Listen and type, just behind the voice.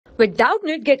With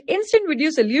Doubtnut, get instant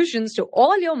video solutions to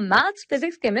all your maths,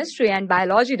 physics, chemistry, and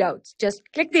biology doubts. Just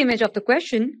click the image of the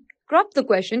question, crop the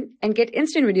question, and get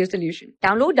instant video solution.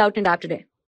 Download Doubtnut app today.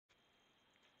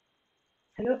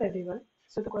 Hello everyone.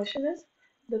 So the question is,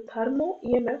 the thermo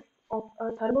EMF of a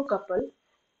thermocouple,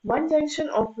 one junction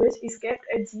of which is kept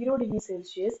at 0 degrees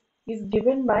Celsius, is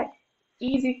given by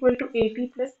E is equal to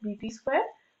AT plus BT square,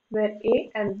 where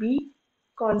A and B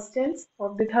constants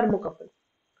of the thermocouple.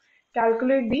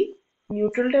 Calculate the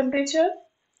neutral temperature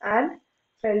and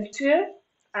Peltier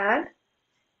and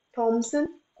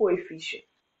Thomson coefficient.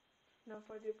 Now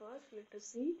for the first, let us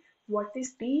see what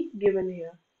is T given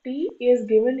here. T is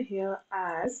given here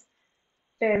as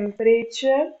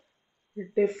temperature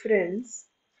difference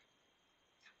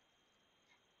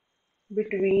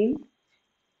between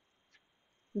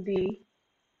the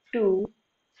two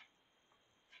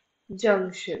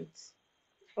junctions.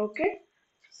 Okay,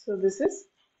 so this is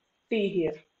T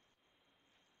here.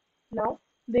 Now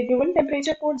the given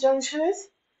temperature for junction is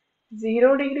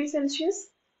 0 degrees Celsius.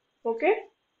 Okay,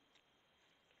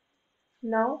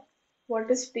 now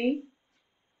what is T?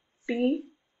 T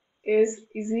is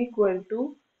equal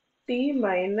to T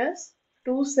minus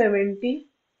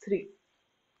 273,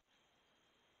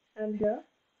 and here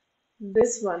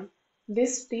this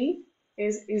T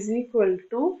is equal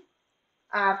to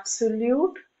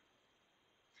absolute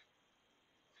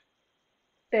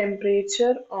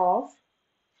temperature of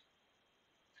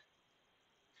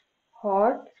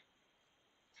hot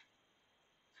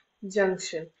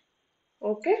junction.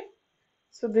 Okay,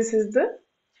 so this is the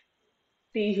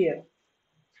T here.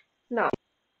 Now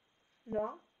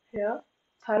here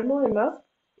thermo EMF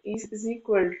is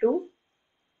equal to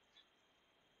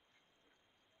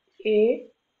A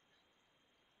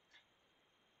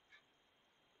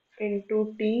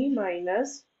into T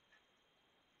minus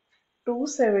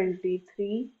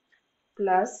 273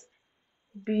 plus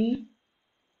B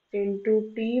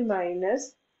into T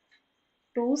minus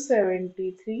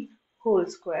 273 whole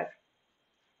square.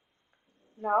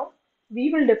 Now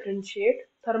we will differentiate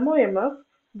thermo EMF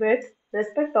with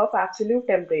respect of absolute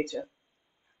temperature.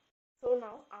 So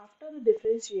now after the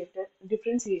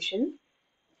differentiation,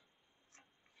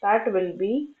 that will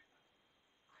be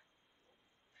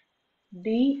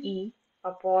dE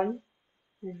upon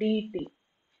dt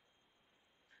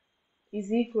is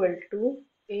equal to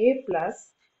A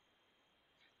plus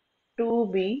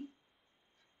 2B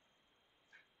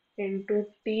into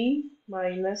T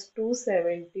minus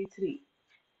 273.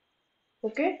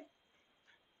 Okay.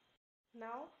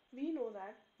 Now we know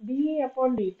that dE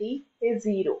upon dt is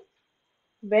 0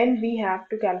 when we have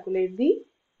to calculate the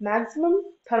maximum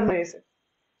thermoelectric.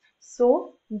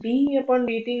 So dE upon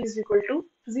dt is equal to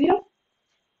 0.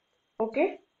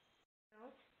 Okay.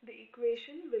 Now the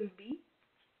equation will be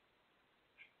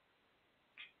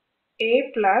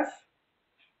A plus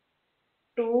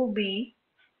 2B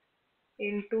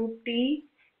into T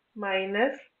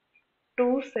minus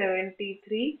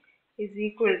 273 is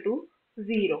equal to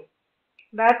 0.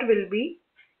 That will be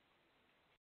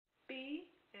T,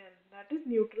 and that is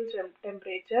neutral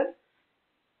temperature,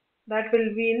 that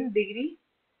will be in degree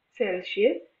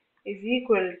Celsius, is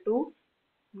equal to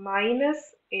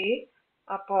minus A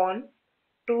upon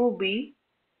 2B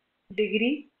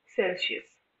degree Celsius.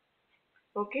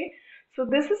 Okay, so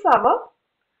this is our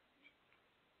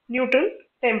neutral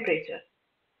temperature.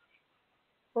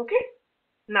 Okay,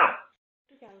 now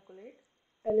to calculate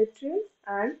Peltier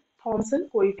and Thomson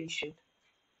coefficient.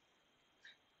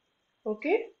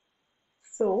 Okay,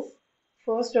 so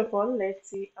first of all, let's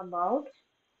see about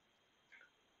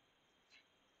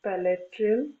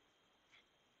Peltier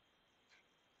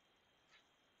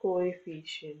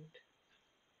coefficient.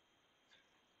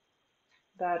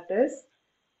 That is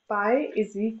pi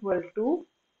is equal to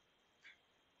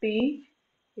T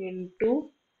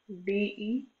into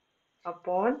dE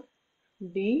upon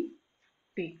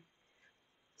dt.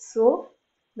 So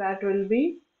that will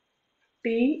be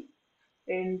T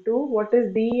into, what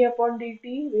is dE upon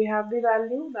dt? We have the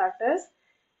value, that is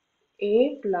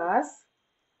A plus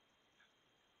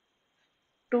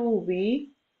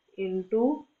 2B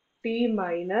into T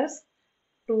minus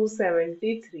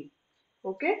 273.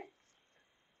 Okay,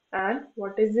 and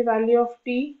what is the value of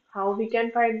T? How we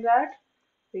can find that?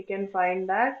 We can find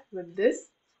that with this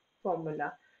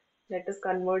formula. Let us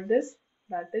convert this.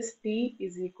 That is T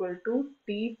is equal to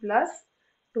T plus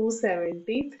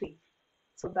 273.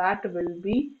 So that will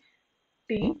be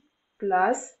T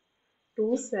plus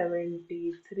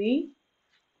 273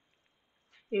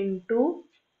 into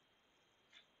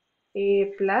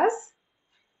A plus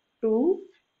 2BT.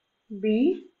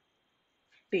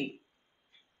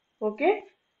 Okay,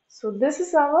 so this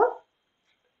is our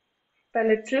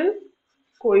peltier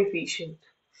coefficient,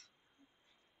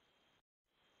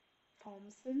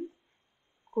 Thomson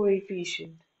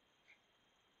coefficient,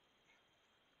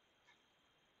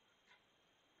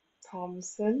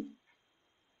 Thomson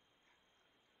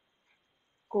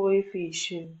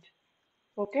coefficient.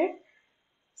 Okay,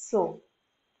 so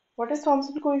what is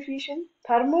Thomson coefficient?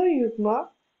 Thermogama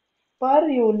per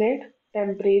unit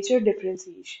temperature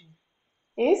differentiation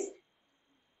is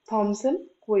Thomson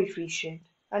coefficient,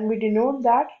 and we denote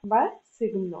that by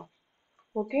sigma.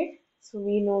 Okay, so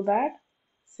we know that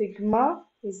sigma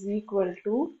is equal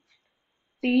to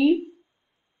T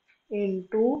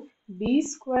into B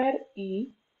square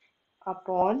E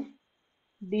upon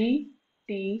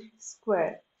dt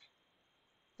square.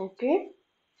 Okay,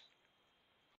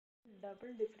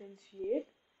 double differentiate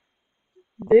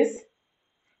this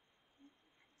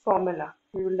formula.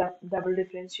 We will double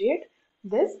differentiate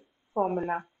this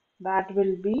formula. That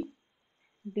will be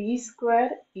d square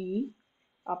E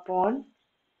upon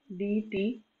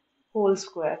dt whole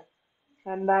square,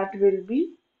 and that will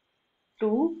be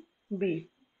 2b.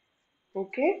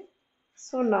 Okay,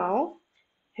 so now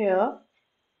here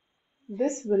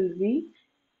this will be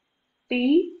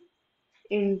T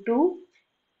into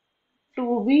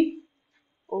 2b.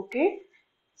 Okay,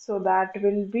 so that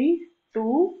will be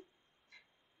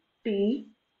 2t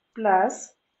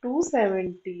plus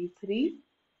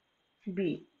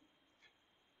 273b.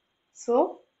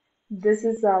 So this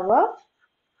is our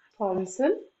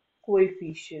Thomson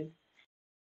coefficient.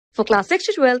 For class 6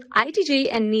 to 12, IIT JEE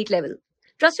and NEET level.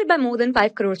 Trusted by more than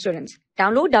 5 crore students.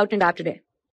 Download Doubtnut app today.